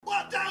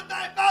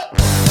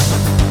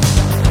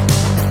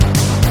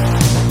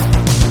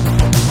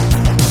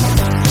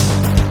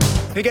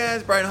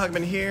Brian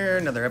Hogman here,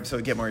 another episode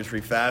of Get Mortgage Free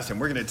Fast,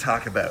 and we're going to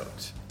talk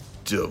about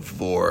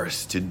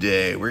divorce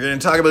today. We're going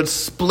to talk about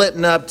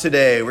splitting up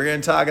today. We're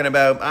going to talk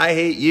about I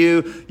hate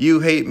you, you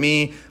hate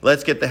me.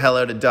 Let's get the hell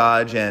out of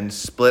Dodge and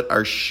split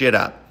our shit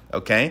up.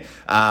 Okay,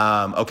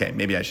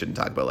 maybe I shouldn't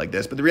talk about it like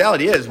this, but the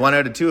reality is 1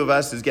 out of 2 of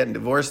us is getting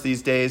divorced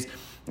these days.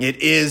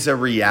 It is a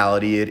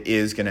reality. It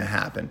is going to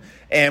happen.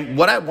 And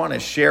what I want to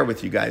share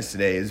with you guys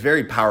today is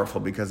very powerful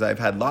because I've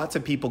had lots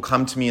of people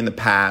come to me in the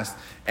past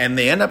and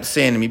they end up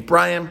saying to me,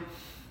 Brian,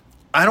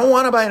 I don't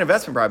want to buy an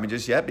investment property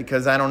just yet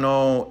because I don't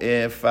know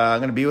if I'm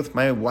going to be with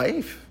my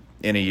wife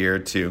in a year or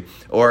two.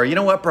 Or, you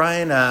know what,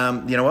 Brian,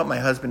 my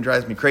husband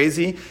drives me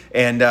crazy.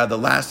 And the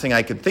last thing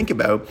I could think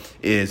about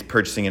is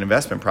purchasing an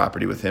investment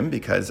property with him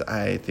because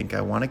I think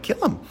I want to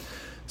kill him.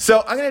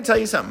 So I'm going to tell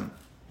you something.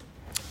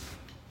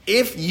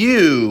 If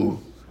you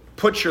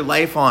put your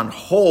life on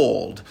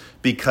hold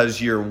because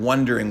you're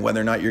wondering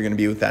whether or not you're going to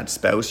be with that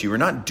spouse, you are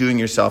not doing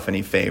yourself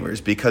any favors,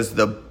 because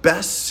the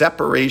best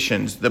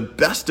separations, the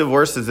best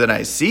divorces that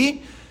I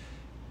see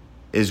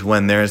is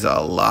when there's a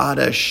lot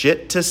of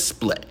shit to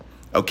split.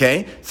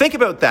 Okay? Think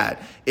about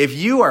that. If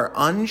you are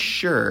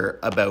unsure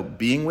about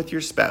being with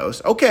your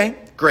spouse, okay,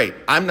 great.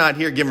 I'm not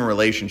here giving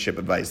relationship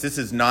advice. This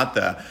is not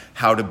the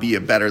How to Be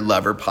a Better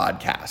Lover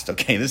podcast.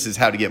 Okay? This is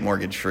how to get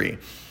mortgage free.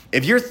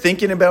 If you're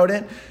thinking about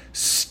it,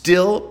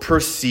 still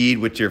proceed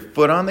with your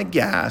foot on the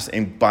gas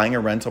and buying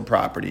a rental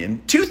property.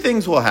 And 2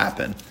 things will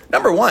happen.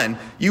 Number 1,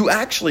 you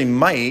actually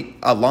might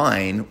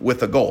align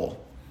with a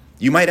goal.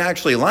 You might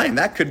actually align.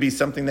 That could be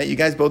something that you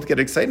guys both get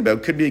excited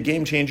about. Could be a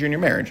game changer in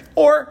your marriage.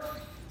 Or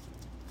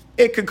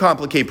it could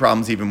complicate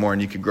problems even more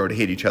and you could grow to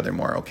hate each other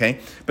more, okay?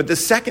 But the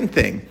second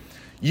thing,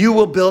 you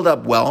will build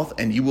up wealth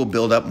and you will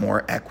build up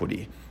more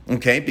equity,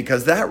 okay?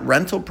 Because that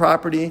rental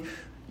property,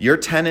 your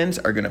tenants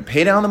are going to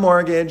pay down the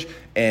mortgage,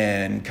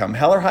 and come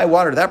hell or high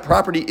water, that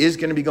property is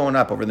going to be going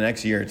up over the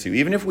next year or 2.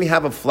 Even if we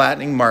have a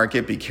flattening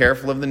market, be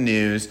careful of the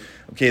news.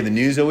 Okay, the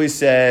news always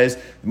says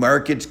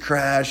markets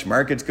crash,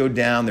 markets go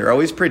down. They're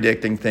always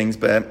predicting things,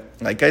 but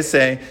like I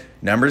say,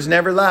 numbers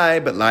never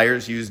lie, but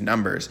liars use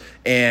numbers.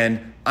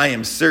 And I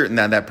am certain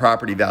that that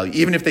property value,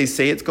 even if they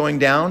say it's going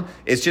down,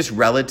 it's just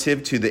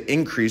relative to the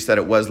increase that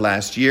it was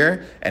last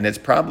year, and it's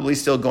probably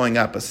still going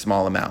up a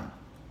small amount.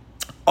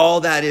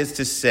 All that is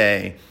to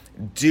say,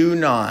 do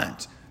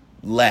not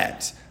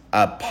let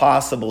a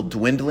possible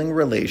dwindling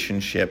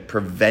relationship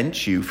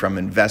prevent you from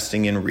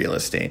investing in real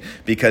estate.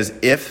 Because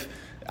if,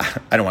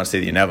 I don't want to say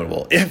the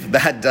inevitable, if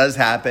that does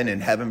happen,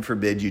 and heaven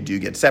forbid you do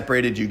get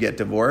separated, you get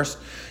divorced,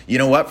 you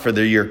know what? For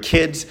your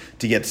kids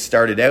to get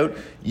started out,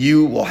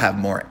 you will have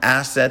more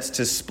assets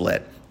to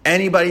split.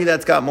 Anybody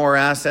that's got more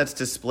assets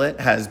to split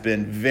has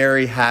been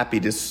very happy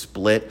to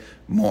split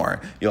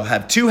more. You'll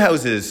have 2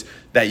 houses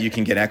that you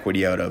can get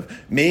equity out of.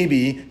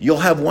 Maybe you'll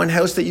have 1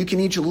 house that you can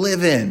each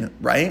live in,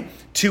 right?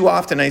 Too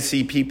often I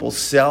see people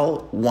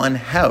sell 1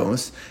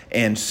 house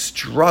and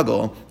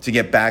struggle to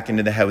get back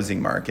into the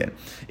housing market.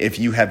 If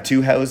you have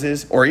 2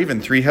 houses or even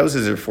 3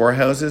 houses or 4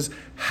 houses,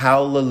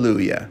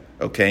 hallelujah,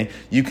 okay?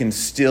 You can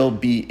still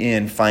be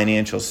in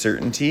financial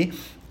certainty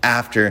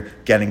after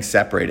getting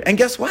separated. And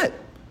guess what?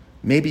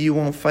 Maybe you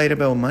won't fight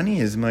about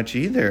money as much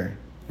either,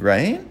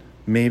 right?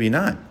 Maybe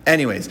not.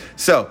 Anyways,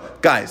 so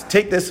guys,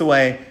 take this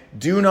away.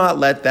 Do not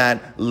let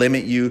that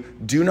limit you.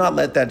 Do not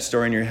let that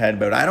story in your head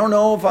about, I don't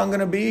know if I'm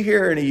going to be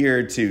here in a year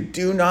or 2.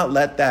 Do not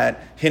let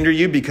that hinder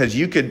you, because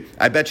you could,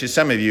 I bet you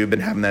some of you have been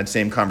having that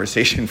same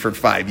conversation for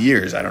 5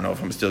 years. I don't know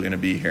if I'm still going to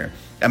be here.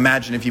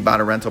 Imagine if you bought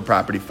a rental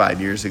property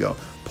 5 years ago.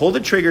 Pull the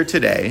trigger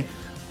today.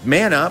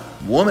 Man up,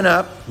 woman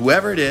up,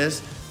 whoever it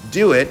is,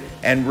 do it.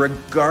 And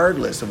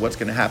regardless of what's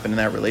going to happen in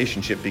that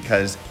relationship,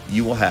 because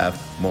you will have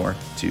more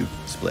to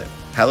split.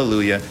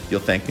 Hallelujah. You'll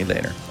thank me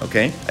later.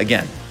 Okay?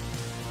 Again,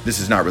 this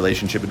is not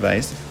relationship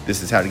advice.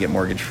 This is how to get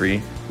mortgage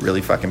free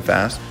really fucking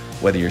fast,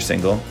 whether you're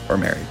single or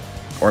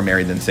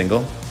married then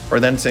single, or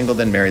then single,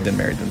 then married,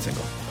 then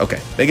single.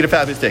 Okay. Make it a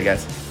fabulous day,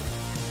 guys.